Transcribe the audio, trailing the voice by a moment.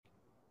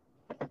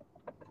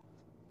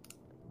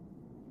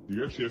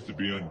you actually have to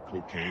be on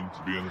cocaine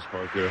to be on this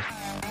podcast?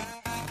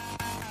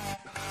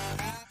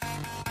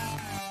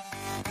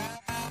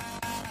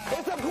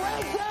 It's a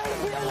great day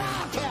to be a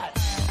Wildcat!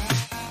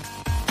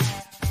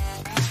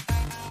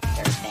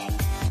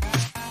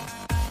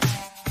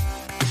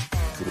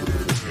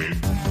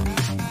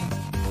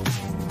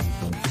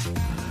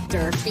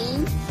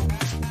 Durfing.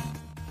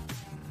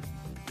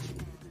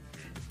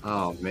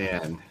 Oh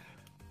man.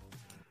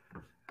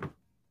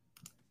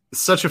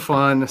 Such a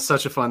fun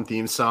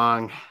theme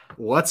song.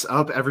 What's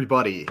up,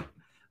 everybody?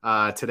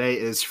 Today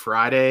is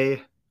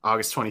Friday,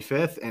 August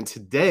 25th, and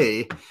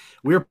today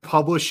we're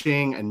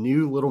publishing a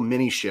new little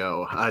mini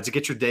show to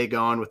get your day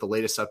going with the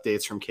latest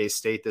updates from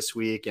K-State this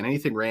week and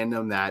anything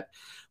random that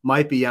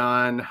might be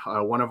on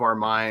one of our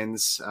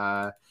minds.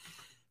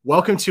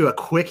 Welcome to a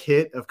quick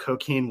hit of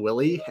Cocaine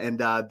Willie, and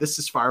this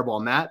is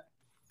Fireball Matt.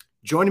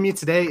 Joining me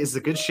today is the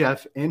good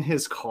chef in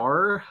his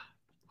car,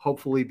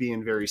 hopefully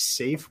being very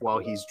safe while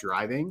he's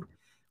driving.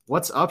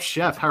 What's up,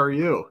 chef? How are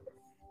you?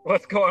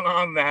 What's going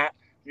on, Matt?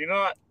 You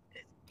know what?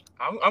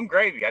 I'm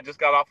gravy. I just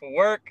got off of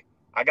work.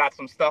 I got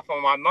some stuff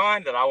on my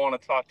mind that I want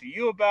to talk to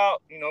you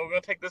about. You know, we're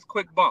going to take this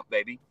quick bump,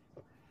 baby.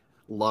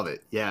 Love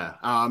it. Yeah.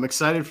 I'm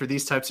excited for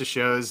these types of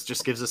shows.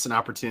 Just gives us an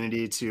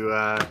opportunity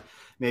to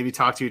maybe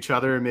talk to each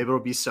other. Maybe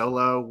it'll be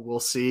solo. We'll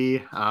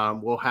see.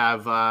 We'll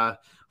have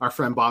our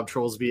friend Bob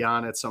Trollsby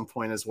on at some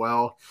point as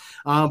well.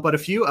 But a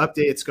few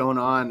updates going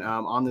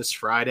on this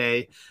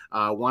Friday.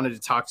 Wanted to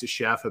talk to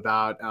Chef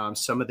about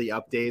some of the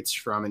updates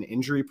from an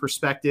injury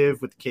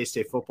perspective with the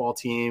K-State football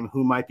team,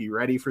 who might be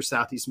ready for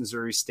Southeast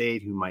Missouri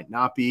State, who might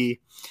not be.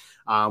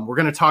 We're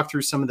going to talk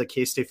through some of the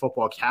K-State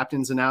football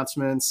captains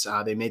announcements.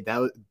 They made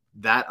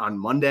that on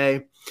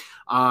Monday.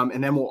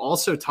 And then we'll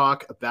also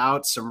talk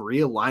about some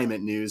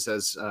realignment news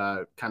as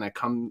kind of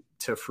come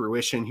to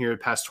fruition here the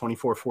past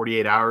 24,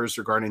 48 hours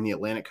regarding the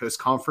Atlantic Coast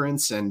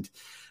Conference and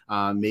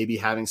maybe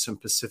having some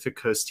Pacific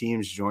Coast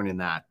teams join in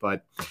that.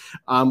 But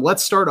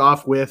let's start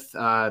off with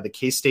the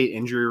K-State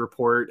injury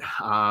report.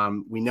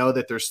 We know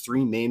that there's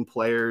three main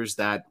players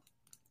that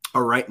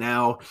are right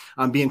now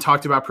being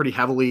talked about pretty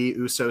heavily: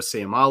 Uso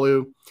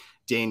Seumalo,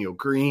 Daniel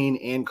Green,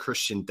 and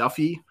Christian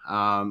Duffy.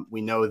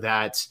 We know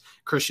that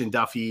Christian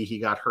Duffy, he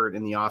got hurt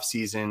in the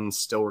offseason,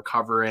 still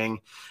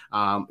recovering.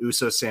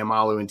 Uso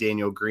Seumalo and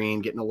Daniel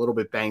Green getting a little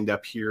bit banged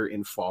up here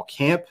in fall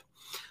camp.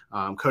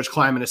 Coach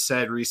Kleiman has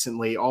said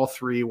recently all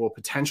three will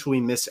potentially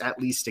miss at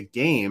least a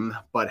game,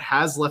 but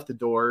has left the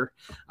door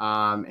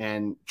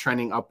and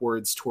trending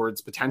upwards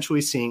towards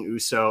potentially seeing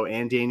Uso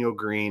and Daniel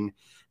Green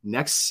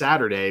next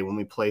Saturday when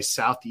we play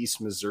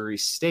Southeast Missouri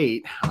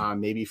State,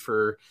 maybe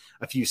for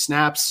a few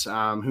snaps.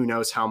 Who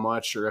knows how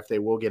much or if they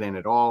will get in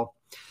at all.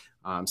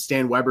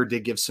 Stan Weber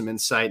did give some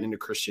insight into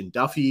Christian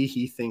Duffy.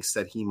 He thinks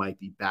that he might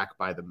be back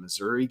by the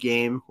Missouri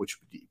game, which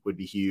would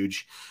be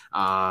huge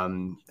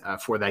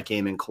for that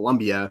game in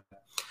Columbia.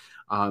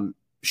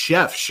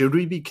 Chef, should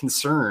we be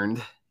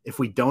concerned if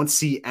we don't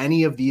see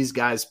any of these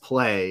guys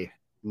play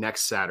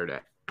next Saturday?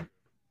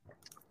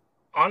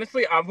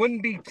 Honestly, I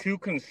wouldn't be too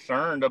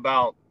concerned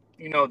about,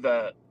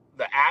 the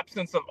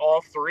absence of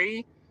all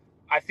three.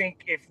 I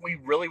think if we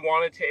really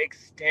wanted to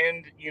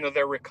extend,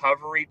 their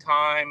recovery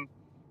time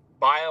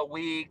by a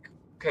week,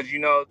 because,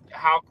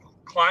 how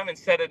Kleiman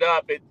set it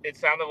up, it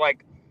sounded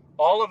like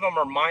all of them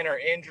are minor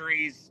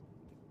injuries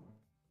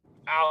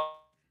out.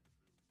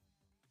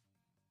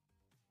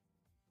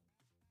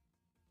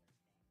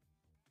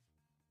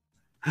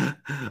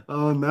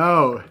 Oh,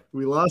 no.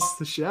 We lost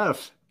the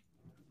chef.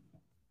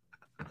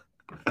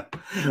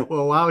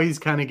 Well, while he's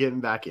kind of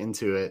getting back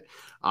into it,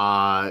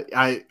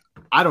 I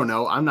don't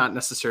know. I'm not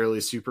necessarily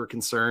super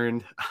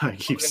concerned. I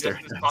keep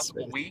staring at this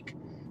week.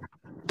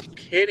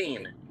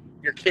 Kidding.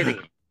 You're kidding.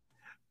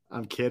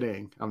 I'm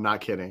kidding. I'm not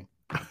kidding.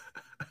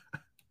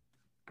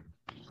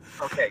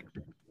 Okay.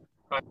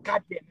 God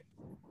damn it.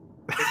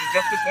 This is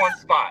just this one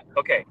spot.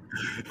 Okay.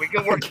 We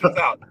can work this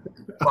out.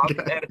 Bob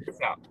can edit this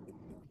out.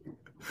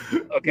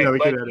 Okay, yeah,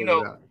 but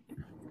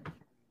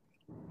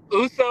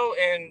Uso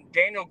and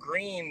Daniel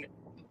Green,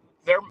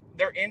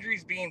 their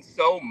injuries being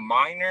so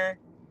minor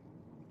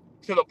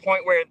to the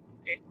point where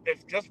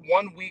it's just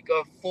 1 week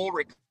of full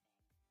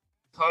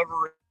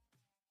recovery.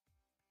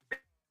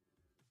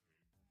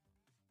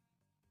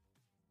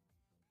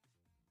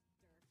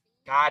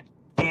 God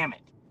damn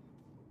it.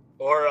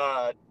 Or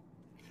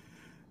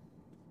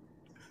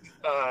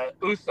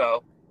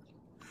Uso.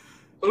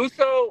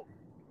 Uso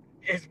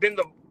has been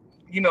the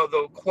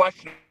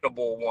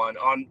questionable one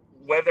on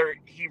whether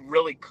he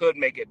really could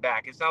make it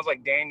back. It sounds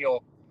like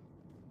Daniel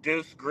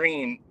Deuce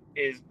Green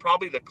is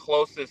probably the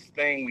closest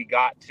thing we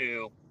got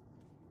to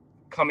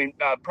coming,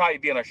 probably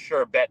being a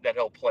sure bet that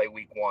he'll play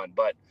week one.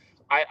 But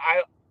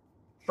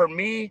for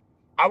me,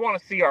 I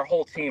want to see our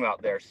whole team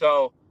out there.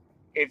 So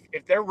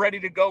if they're ready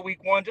to go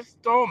week one,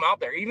 just throw them out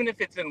there. Even if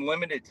it's in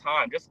limited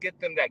time, just get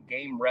them that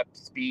game rep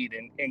speed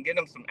and get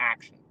them some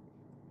action.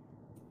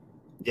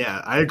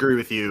 Yeah, I agree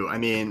with you. I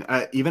mean,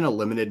 even a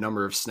limited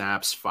number of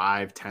snaps,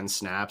 5-10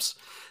 snaps,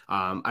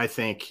 I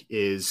think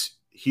is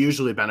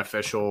hugely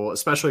beneficial,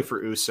 especially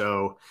for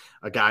Uso,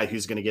 a guy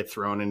who's going to get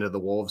thrown into the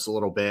Wolves a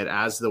little bit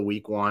as the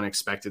week 1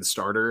 expected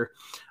starter.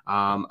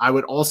 I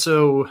would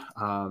also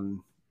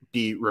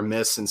be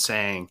remiss in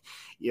saying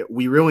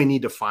we really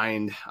need to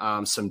find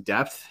some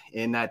depth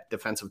in that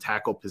defensive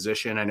tackle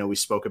position. I know we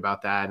spoke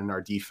about that in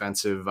our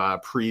defensive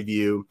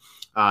preview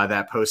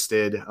that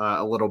posted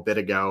a little bit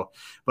ago,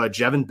 but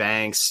Jevon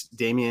Banks,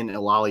 Damian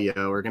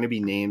Ilalio are going to be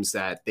names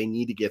that they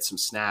need to get some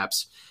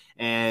snaps.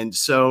 And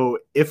so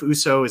if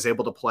Uso is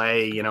able to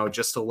play,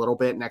 just a little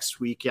bit next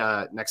week,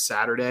 next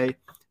Saturday,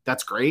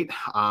 that's great.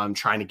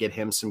 Trying to get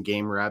him some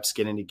game reps,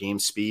 get into game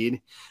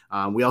speed.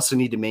 We also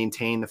need to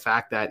maintain the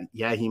fact that,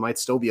 he might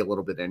still be a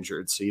little bit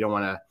injured. So you don't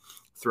want to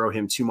throw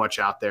him too much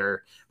out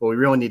there, but we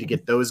really need to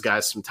get those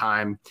guys some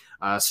time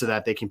so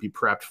that they can be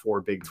prepped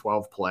for Big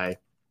 12 play.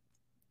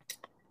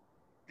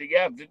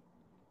 Yeah,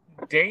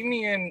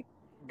 Damian,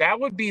 that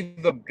would be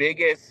the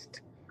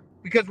biggest,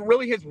 because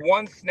really his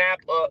one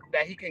snap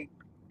that he can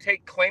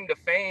take claim to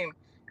fame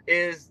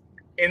is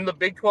in the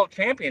Big 12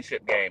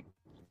 championship game.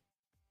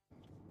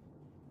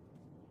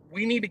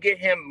 We need to get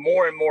him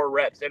more and more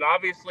reps. And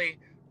obviously,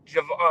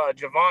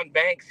 Jevon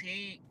Banks,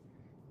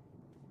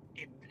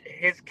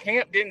 his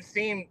camp didn't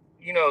seem,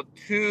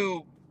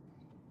 too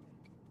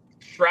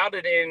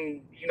shrouded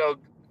in,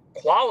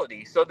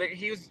 quality. So that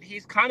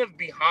he's kind of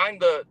behind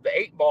the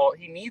 8 ball.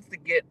 He needs to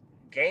get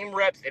game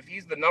reps. If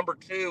he's the number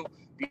 2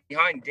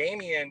 behind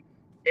Damian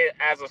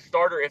as a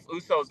starter, if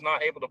Uso is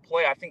not able to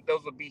play, I think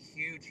those would be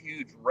huge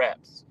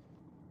reps.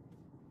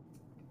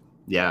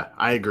 Yeah,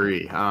 I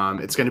agree.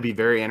 It's going to be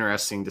very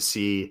interesting to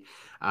see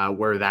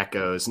where that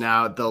goes.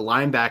 Now, the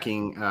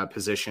linebacking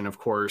position, of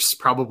course,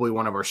 probably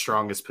one of our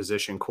strongest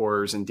position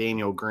cores, and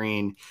Daniel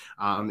Green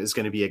is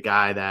going to be a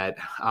guy that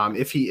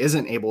if he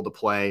isn't able to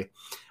play,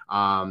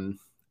 I'm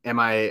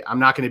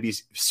not going to be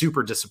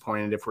super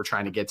disappointed if we're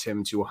trying to get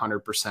him to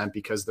 100%,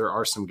 because there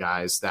are some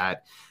guys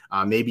that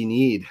maybe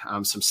need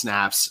some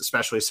snaps,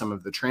 especially some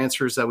of the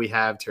transfers that we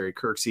have. Terry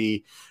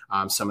Kirksey,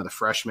 some of the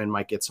freshmen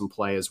might get some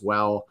play as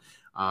well.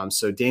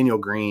 So Daniel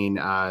Green,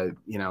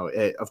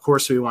 of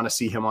course we want to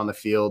see him on the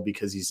field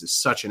because he's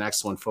such an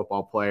excellent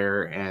football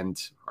player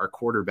and our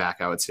quarterback,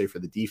 I would say, for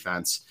the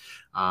defense.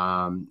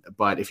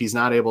 But if he's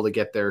not able to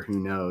get there, who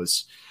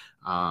knows?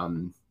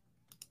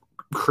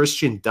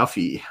 Christian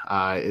Duffy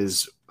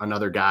is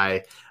another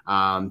guy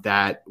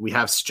that we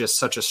have just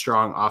such a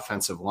strong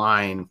offensive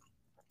line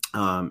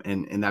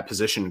in that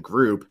position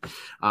group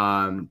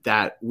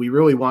that we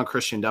really want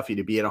Christian Duffy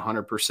to be at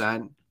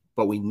 100%,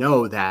 but we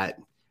know that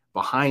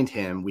behind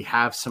him, we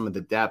have some of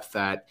the depth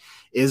that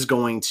is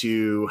going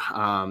to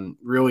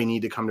really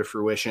need to come to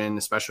fruition,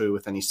 especially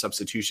with any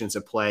substitutions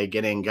at play,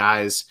 getting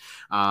guys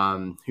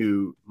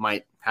who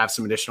might have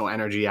some additional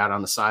energy out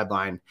on the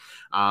sideline.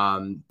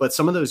 But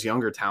some of those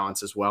younger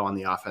talents as well on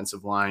the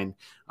offensive line,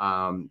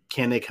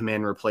 can they come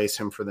in, replace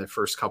him for the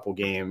first couple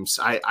games?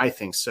 I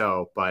think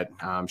so. But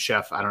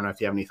Chef, I don't know if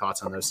you have any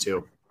thoughts on those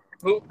two.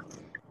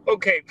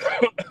 Okay.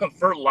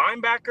 For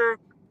linebacker,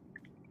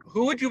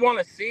 who would you want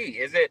to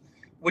see?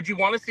 Would you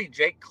want to see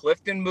Jake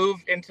Clifton move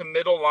into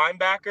middle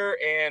linebacker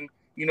and,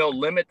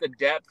 limit the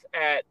depth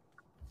at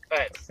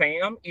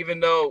Sam, even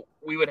though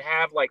we would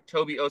have like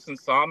Toby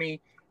Osunsami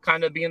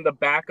kind of being the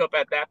backup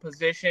at that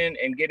position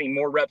and getting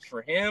more reps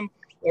for him?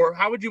 Or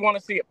how would you want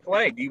to see it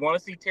play? Do you want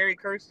to see Terry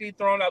Kirksey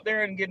thrown out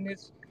there and getting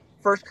his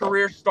first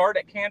career start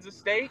at Kansas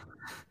State?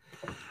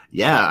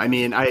 Yeah, I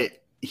mean,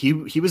 he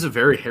was a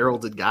very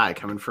heralded guy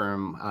coming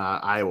from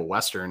Iowa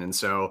Western, and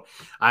so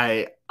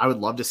I would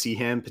love to see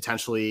him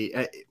potentially.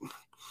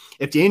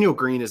 If Daniel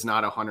Green is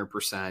not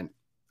 100%,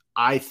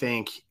 I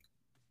think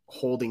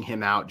holding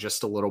him out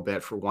just a little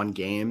bit for one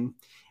game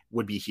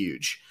would be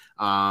huge.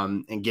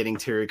 And getting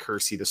Terry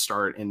Kirksey to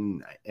start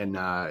in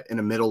a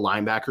middle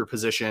linebacker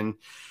position,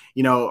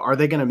 are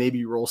they going to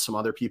maybe roll some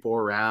other people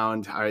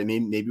around?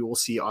 Maybe we'll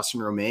see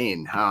Austin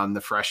Romaine, the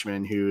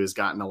freshman who has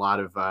gotten a lot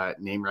of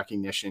name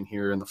recognition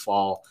here in the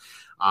fall.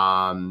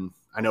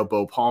 I know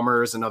Bo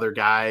Palmer is another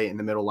guy in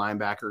the middle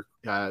linebacker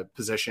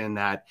position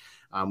that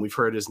we've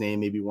heard his name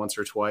maybe once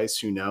or twice.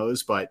 Who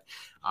knows? But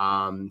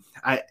I'm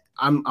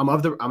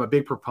a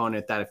big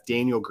proponent that if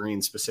Daniel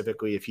Green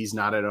specifically, if he's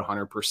not at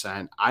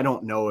 100%, I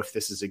don't know if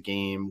this is a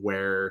game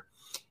where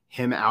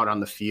him out on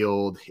the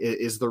field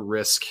is the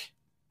risk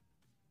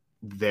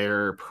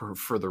there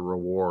for the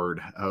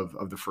reward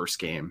of the first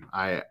game.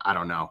 I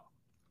don't know.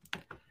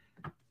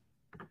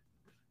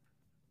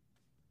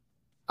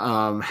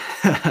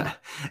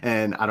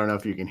 And I don't know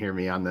if you can hear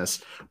me on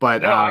this,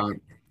 but no,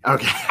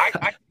 okay.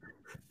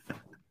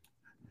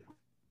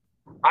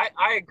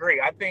 I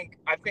agree. I think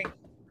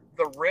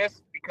the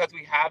risk, because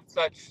we have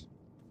such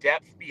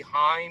depth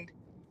behind,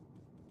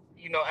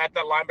 at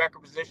that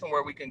linebacker position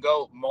where we can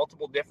go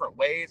multiple different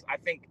ways, I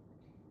think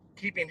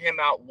keeping him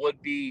out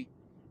would be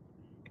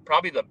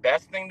probably the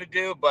best thing to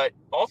do. But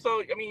also,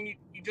 I mean,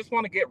 you just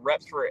want to get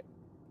reps for it.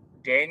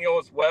 Daniel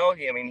as well.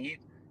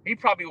 He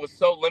probably was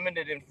so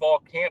limited in fall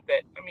camp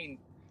that,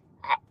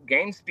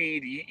 game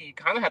speed, you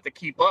kind of have to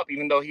keep up,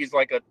 even though he's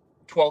like a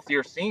 12th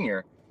year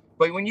senior.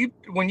 But when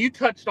you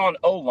touched on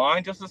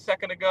O-line just a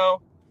second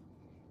ago,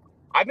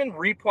 I've been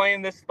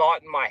replaying this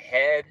thought in my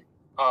head.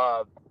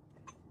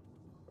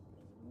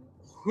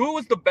 Who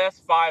is the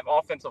best 5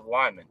 offensive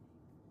linemen?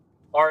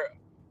 Are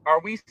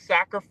we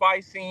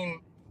sacrificing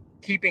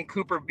keeping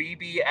Cooper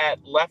Beebe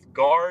at left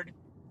guard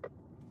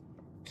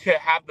to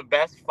have the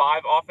best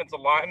 5 offensive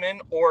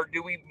linemen, or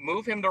do we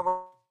move him to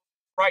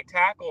right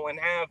tackle and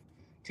have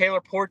Taylor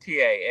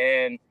Portier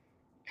and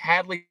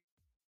Hadley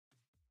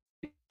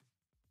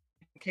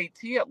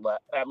KT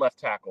at left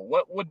tackle?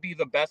 What would be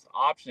the best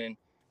option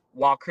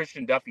while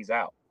Christian Duffy's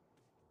out?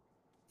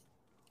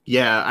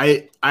 Yeah,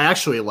 I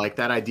actually like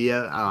that idea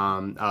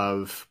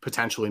of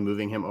potentially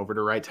moving him over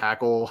to right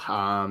tackle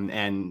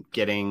and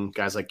getting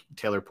guys like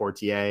Taylor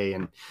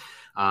Portier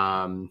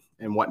and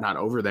whatnot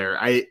over there.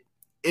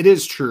 It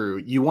is true.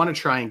 You want to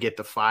try and get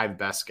the 5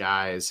 best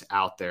guys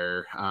out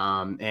there.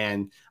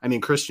 And I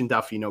mean, Christian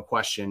Duffy, no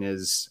question,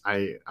 is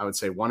I would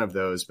say one of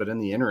those. But in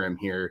the interim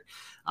here,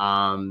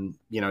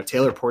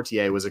 Taylor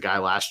Portier was a guy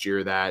last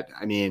year that,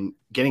 I mean,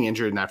 getting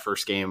injured in that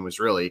first game was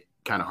really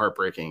kind of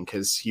heartbreaking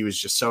because he was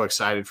just so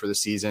excited for the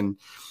season,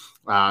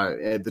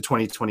 the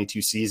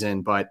 2022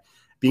 season. But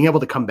being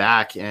able to come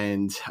back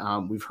and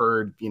we've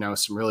heard,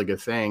 some really good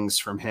things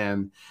from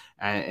him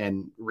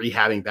and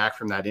rehabbing back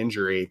from that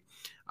injury.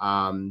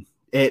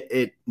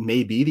 It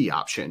may be the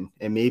option.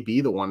 It may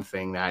be the one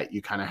thing that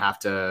you kind of have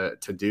to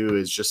do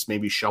is just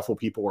maybe shuffle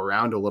people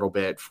around a little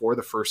bit for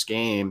the first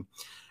game,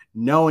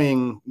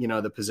 knowing,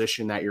 the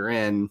position that you're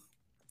in,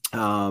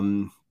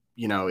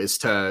 is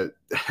to,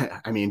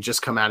 I mean,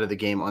 just come out of the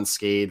game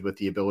unscathed with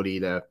the ability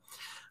to,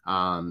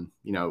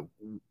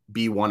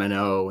 be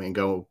 1-0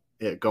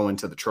 and go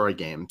into the Troy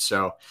game.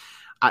 So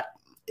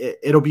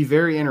it'll be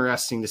very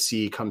interesting to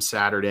see come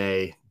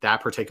Saturday,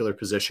 that particular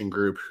position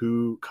group,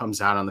 who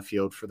comes out on the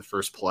field for the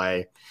first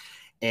play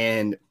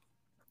and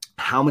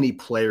how many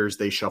players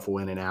they shuffle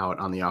in and out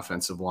on the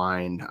offensive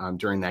line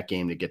during that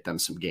game to get them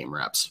some game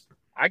reps.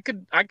 I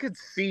could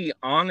see,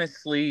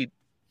 honestly,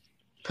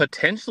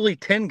 potentially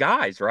 10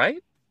 guys,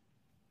 right?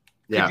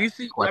 Yeah, could you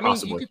see? quite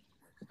possibly.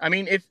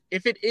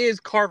 If it is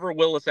Carver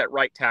Willis at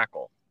right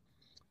tackle,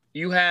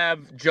 you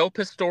have Joe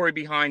Pistori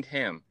behind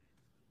him.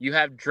 You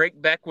have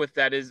Drake Beckwith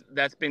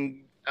that's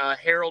been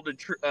heralded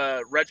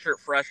redshirt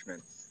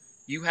freshman.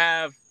 You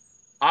have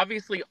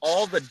obviously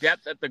all the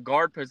depth at the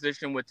guard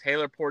position with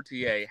Taylor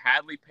Portier,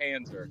 Hadley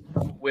Panzer,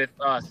 with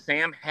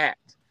Sam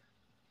Hecht,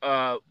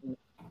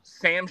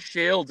 Sam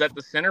Shields at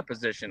the center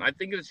position. I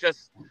think it's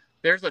just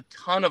there's a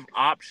ton of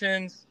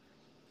options,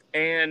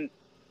 and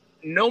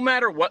no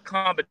matter what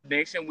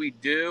combination we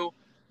do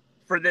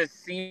for this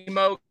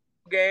SEMO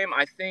game,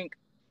 I think.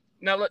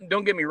 Now,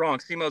 don't get me wrong,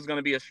 SEMO is going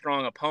to be a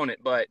strong opponent,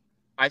 but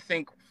I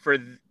think for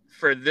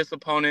this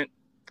opponent,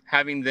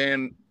 having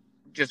them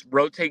just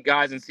rotate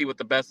guys and see what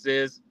the best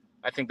is,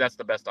 I think that's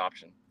the best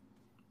option.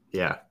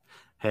 Yeah.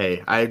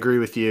 Hey, I agree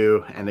with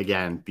you. And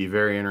again, be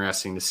very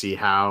interesting to see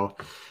how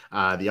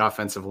the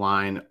offensive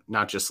line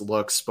not just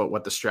looks, but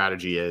what the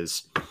strategy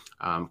is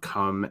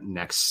come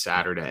next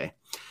Saturday.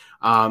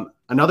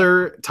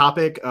 Another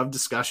topic of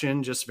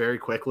discussion, just very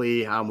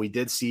quickly, we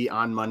did see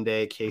on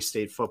Monday,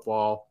 K-State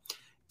football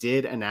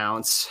did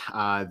announce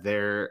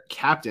their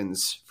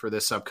captains for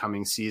this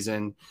upcoming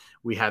season.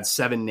 We had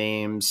 7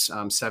 names,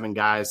 7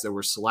 guys that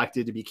were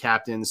selected to be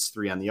captains,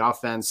 3 on the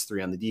offense,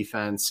 3 on the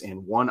defense,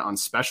 and 1 on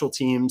special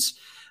teams.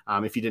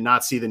 If you did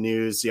not see the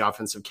news, the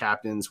offensive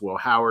captains, Will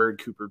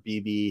Howard, Cooper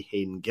Beebe,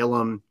 Hayden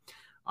Gillum.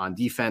 On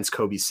defense,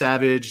 Kobe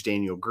Savage,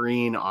 Daniel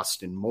Green,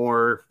 Austin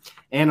Moore,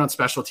 and on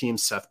special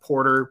teams, Seth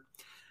Porter.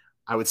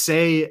 I would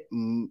say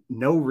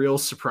no real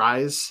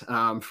surprise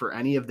for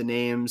any of the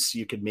names.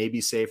 You could maybe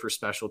say for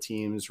special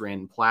teams,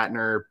 Rand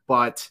Plattner,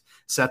 but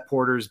Seth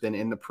Porter's been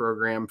in the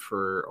program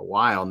for a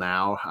while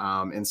now.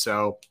 And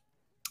so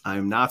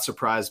I'm not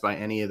surprised by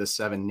any of the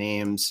 7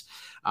 names.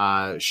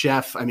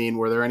 Chef, I mean,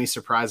 were there any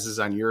surprises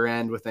on your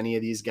end with any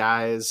of these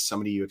guys?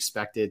 Somebody you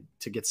expected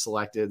to get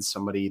selected,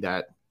 somebody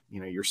that,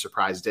 you're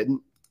surprised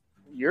didn't?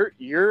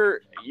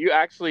 You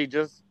actually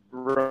just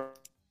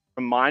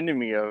reminded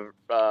me of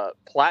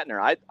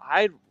Plattner.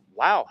 I'm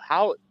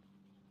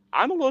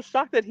a little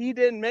shocked that he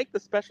didn't make the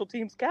special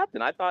teams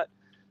captain. I thought,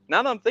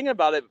 now that I'm thinking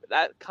about it,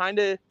 that kind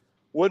of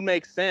would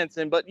make sense.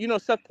 But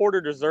Seth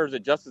Porter deserves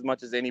it just as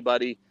much as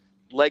anybody.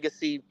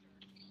 Legacy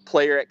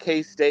player at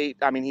K-State.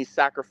 I mean, he's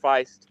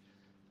sacrificed.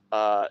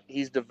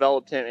 He's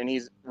developed him, and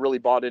he's really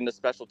bought into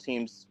special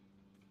teams.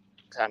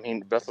 I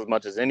mean, just as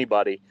much as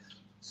anybody.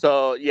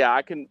 So yeah,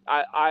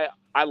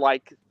 I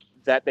like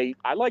that they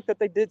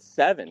did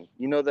 7.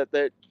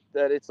 That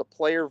it's a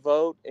player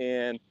vote,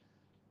 and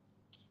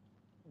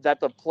that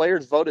the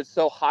players voted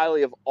so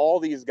highly of all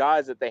these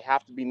guys that they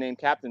have to be named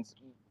captains.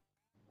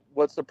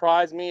 What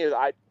surprised me is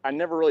I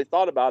never really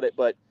thought about it,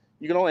 but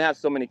you can only have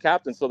so many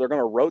captains, so they're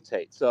going to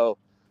rotate. So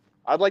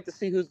I'd like to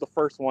see who's the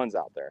first ones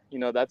out there.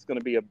 That's going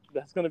to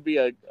be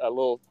a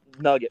little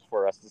nugget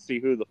for us to see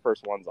who the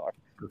first ones are.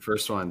 The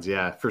first ones,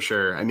 yeah, for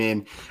sure. I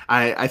mean,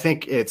 I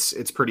think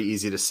it's pretty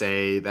easy to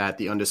say that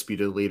the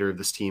undisputed leader of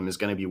this team is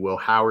going to be Will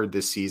Howard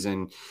this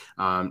season.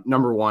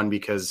 Number one,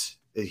 because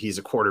he's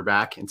a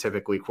quarterback, and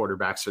typically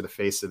quarterbacks are the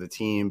face of the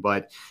team,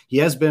 but he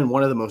has been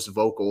one of the most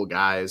vocal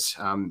guys.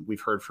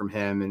 We've heard from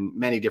him in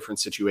many different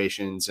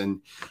situations.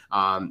 And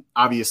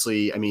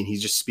obviously, I mean, he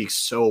just speaks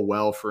so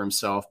well for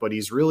himself, but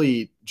he's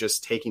really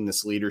just taking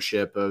this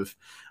leadership of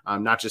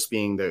not just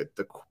being the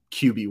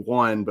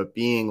QB1, but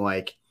being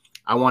like,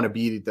 I want to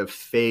be the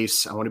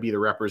face. I want to be the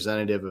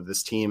representative of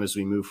this team as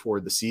we move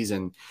forward the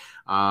season.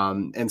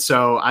 And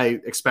so I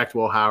expect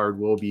Will Howard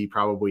will be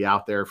probably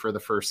out there for the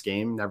first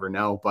game. Never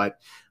know. But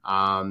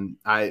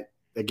I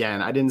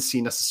didn't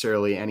see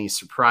necessarily any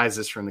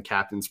surprises from the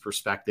captain's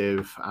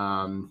perspective.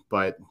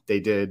 But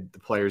the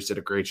players did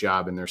a great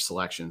job in their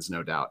selections,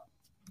 no doubt.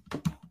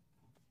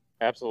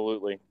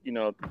 Absolutely.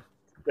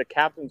 The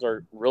captains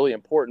are really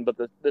important, but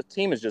the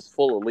team is just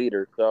full of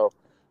leaders. So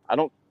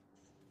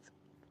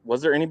was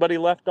there anybody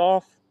left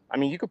off? I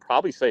mean, you could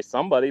probably say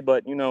somebody,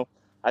 but,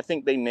 I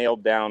think they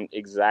nailed down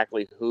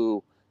exactly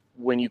who,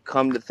 when you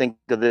come to think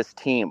of this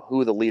team,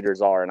 who the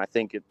leaders are. And I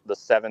think the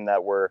 7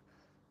 that were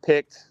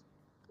picked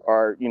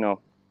are,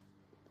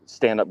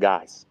 stand-up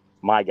guys,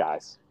 my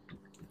guys.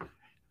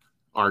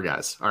 Our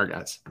guys.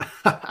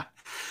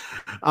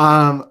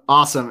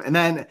 Awesome. And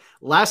then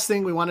last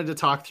thing we wanted to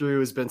talk through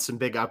has been some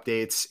big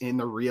updates in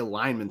the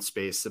realignment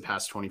space the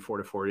past 24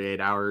 to 48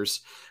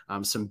 hours.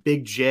 Some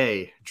Big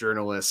J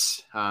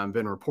journalists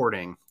been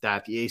reporting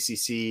that the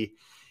ACC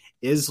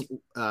is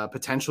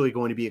potentially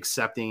going to be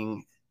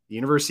accepting the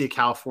University of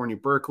California,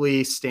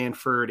 Berkeley,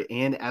 Stanford,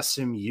 and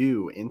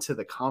SMU into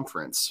the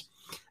conference.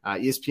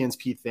 ESPN's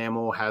Pete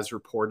Thamel has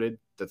reported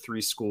the 3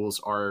 schools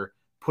are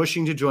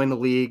pushing to join the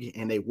league,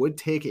 and they would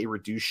take a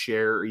reduced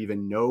share or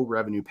even no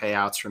revenue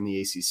payouts from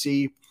the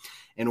ACC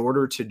in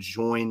order to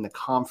join the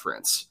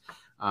conference.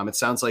 It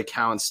sounds like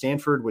Cal and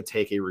Stanford would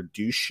take a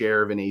reduced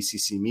share of an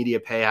ACC media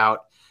payout,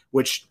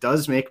 which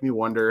does make me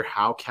wonder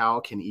how Cal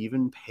can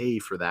even pay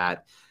for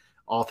that.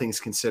 All things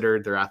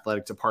considered, their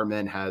athletic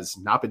department has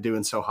not been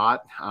doing so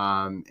hot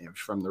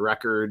from the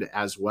record,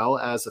 as well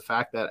as the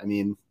fact that,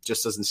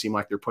 just doesn't seem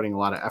like they're putting a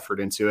lot of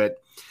effort into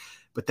it.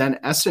 But then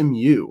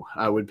SMU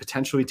would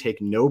potentially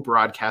take no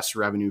broadcast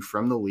revenue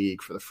from the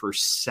league for the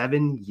first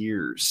 7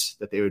 years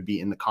that they would be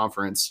in the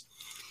conference.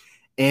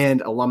 And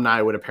alumni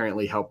would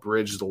apparently help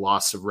bridge the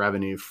loss of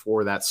revenue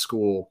for that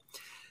school.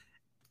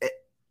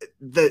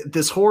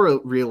 This whole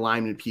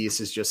realignment piece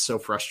is just so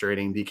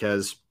frustrating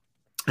because,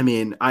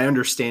 I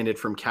understand it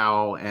from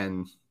Cal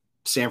and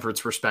Stanford's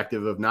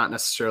perspective of not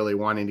necessarily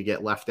wanting to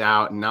get left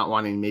out and not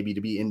wanting maybe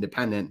to be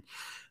independent.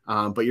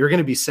 But you're going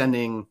to be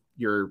sending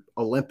your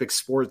Olympic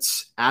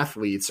sports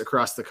athletes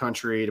across the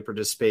country to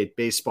participate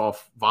baseball,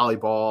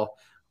 volleyball,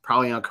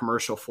 probably on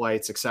commercial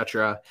flights,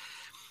 etc.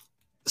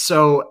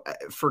 So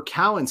for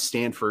Cal and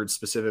Stanford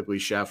specifically,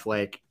 Chef,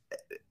 do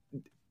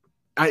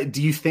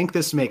you think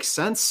this makes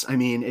sense?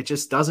 It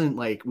just doesn't,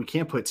 we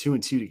can't put 2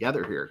 and 2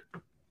 together here.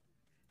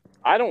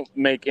 I don't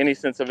make any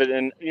sense of it.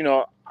 And,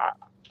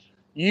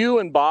 you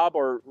and Bob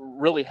are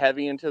really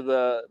heavy into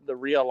the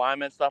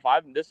realignment stuff.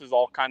 This is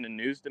all kind of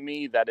news to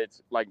me that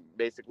it's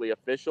basically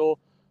official.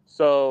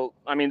 So,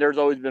 there's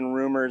always been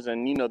rumors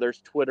and,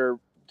 there's Twitter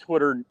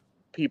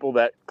people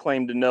that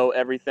claim to know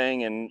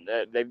everything. And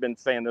they've been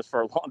saying this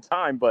for a long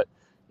time, but,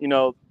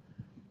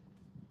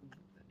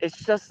 it's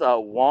just a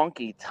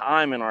wonky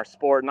time in our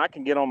sport. And I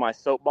can get on my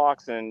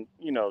soapbox and,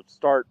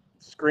 start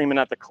screaming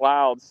at the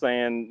clouds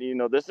saying,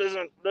 this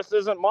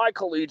isn't my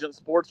collegiate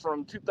sports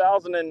from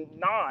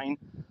 2009,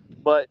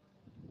 but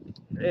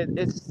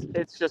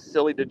it's just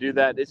silly to do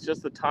that. It's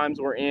just the times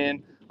we're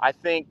in. I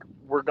think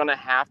we're going to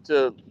have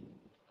to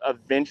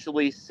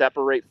eventually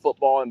separate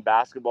football and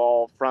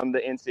basketball from the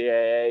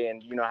NCAA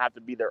and, have to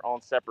be their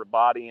own separate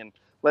body and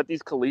let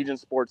these collegiate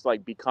sports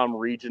become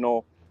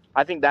regional.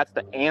 I think that's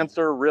the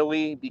answer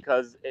really,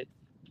 because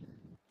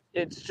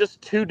it's just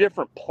 2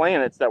 different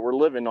planets that we're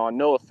living on.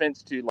 No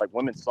offense to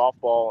women's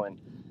softball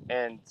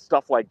and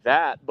stuff like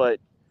that,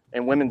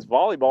 and women's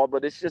volleyball,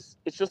 but it's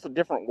just a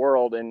different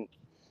world. And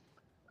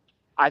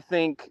I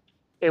think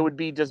it would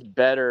be just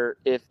better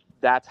if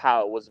that's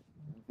how it was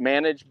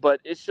managed, but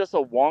it's just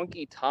a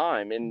wonky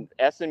time. And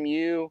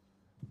SMU,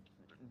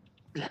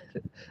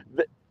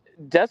 the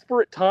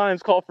desperate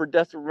times call for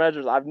desperate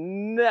measures. I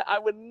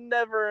would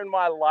never in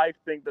my life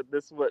think that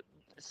this would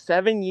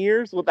 7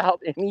 years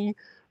without any,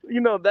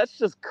 that's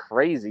just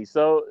crazy.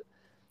 So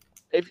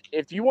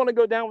if you want to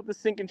go down with the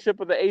sinking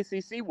ship of the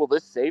ACC, will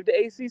this save the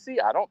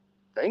ACC? I don't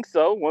think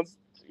so. Once,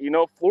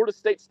 Florida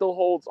State still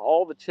holds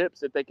all the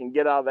chips that they can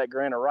get out of that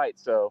grant of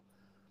rights. So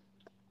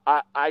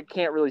I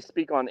can't really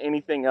speak on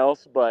anything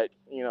else, but,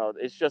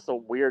 it's just a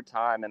weird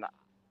time. And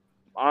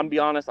I'm be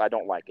honest, I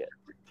don't like it.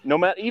 No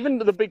matter, even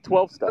the Big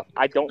 12 stuff,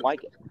 I don't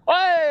like it.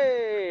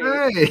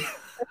 Hey!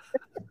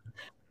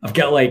 I've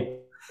got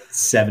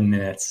 7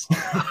 minutes.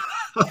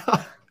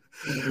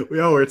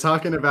 We're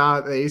talking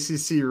about the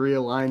ACC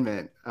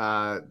realignment,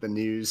 the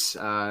news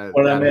What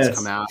did I that has miss?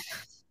 come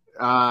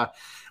out.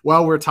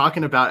 Well, we're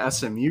talking about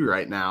SMU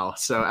right now.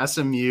 So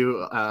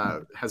SMU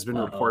has been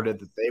reported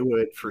that they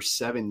would, for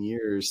 7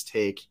 years,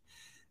 take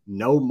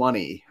no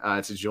money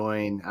to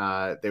join.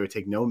 They would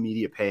take no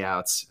media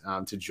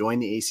payouts to join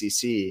the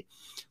ACC,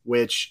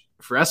 which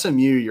for SMU,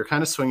 you're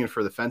kind of swinging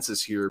for the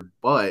fences here.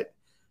 But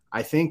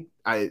I think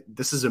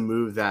this is a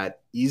move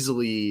that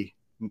easily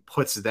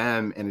puts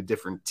them in a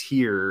different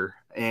tier,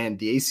 and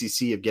the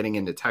ACC of getting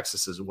into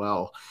Texas as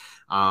well.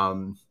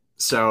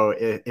 So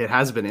it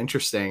has been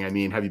interesting. I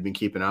mean, have you been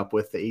keeping up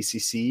with the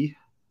ACC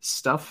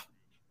stuff?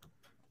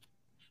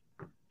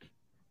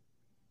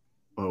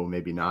 Oh,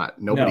 maybe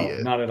not. Nobody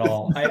is. Not at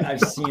all. I've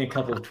seen a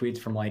couple of tweets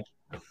from like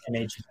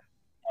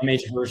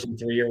MH version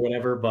 3 or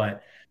whatever,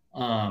 but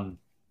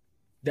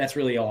that's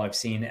really all I've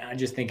seen. I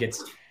just think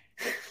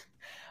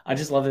I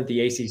just love that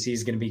the ACC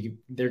is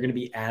they're going to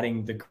be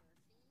adding the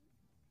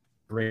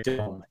great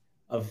dome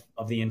of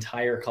the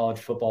entire college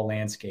football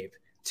landscape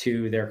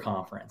to their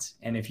conference.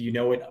 And if you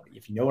know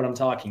what I'm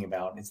talking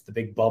about, it's the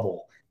big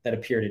bubble that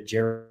appeared at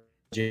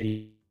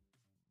Jerry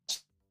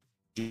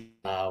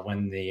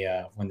when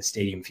the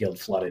stadium field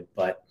flooded.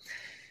 But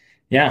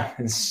yeah,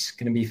 it's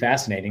going to be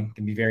fascinating. It's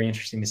going to be very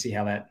interesting to see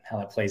how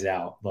that plays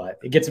out. But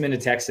it gets them into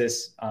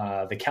Texas.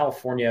 The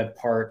California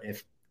part,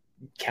 if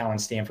Cal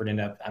and Stanford end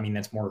up, I mean,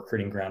 that's more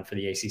recruiting ground for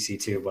the ACC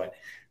too. But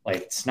like,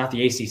 it's not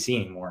the ACC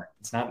anymore.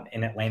 It's not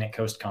an Atlantic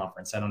Coast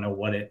Conference. I don't know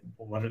what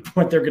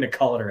they're going to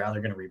call it or how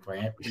they're going to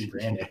rebrand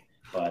it.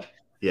 But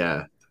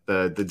yeah,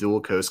 the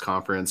dual coast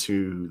conference,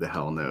 who the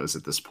hell knows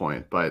at this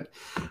point. But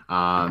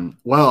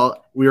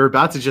well, we were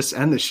about to just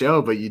end the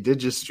show, but you did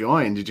just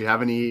join. Did you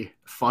have any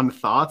fun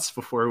thoughts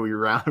before we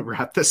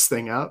wrap this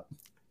thing up?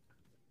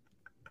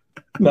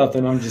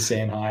 Nothing. I'm just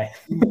saying hi.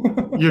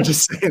 You're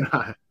just saying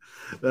hi.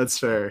 That's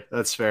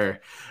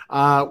fair.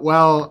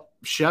 Well,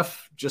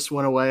 Chef just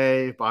went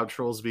away. Bob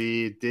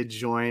Trollsby did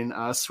join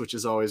us, which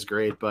is always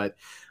great. But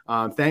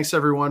thanks,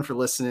 everyone, for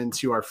listening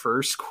to our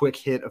first quick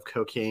hit of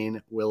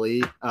Cocaine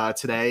Willie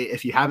today.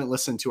 If you haven't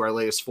listened to our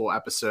latest full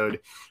episode,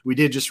 we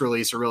did just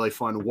release a really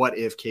fun What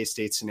If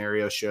K-State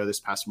scenario show this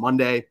past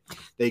Monday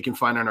that you can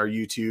find on our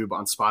YouTube,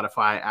 on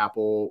Spotify,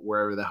 Apple,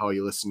 wherever the hell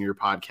you listen to your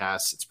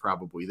podcasts. It's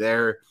probably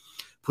there.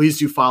 Please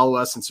do follow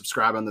us and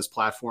subscribe on those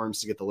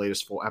platforms to get the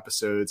latest full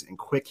episodes and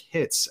quick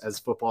hits as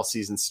football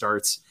season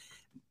starts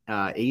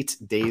 8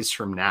 days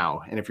from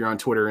now. And if you're on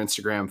Twitter or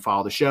Instagram,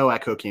 follow the show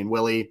at Cocaine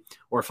Willie,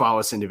 or follow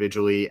us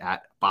individually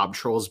at Bob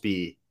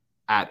Trollsby,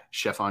 at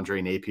Chef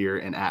Andre Napier,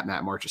 and at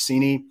Matt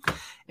Marchesini.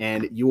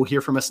 And you will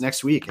hear from us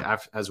next week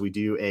as we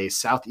do a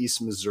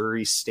Southeast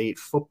Missouri State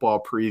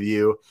football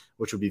preview,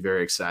 which will be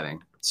very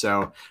exciting.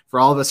 So for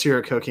all of us here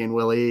at Cocaine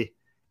Willie,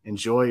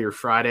 enjoy your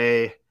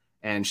Friday.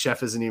 And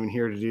Chef isn't even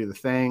here to do the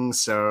thing,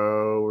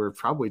 so we're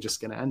probably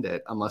just going to end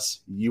it unless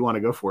you want to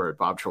go for it,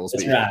 Bob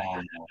Trollsby. That's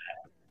right.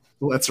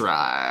 Let's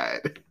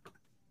ride.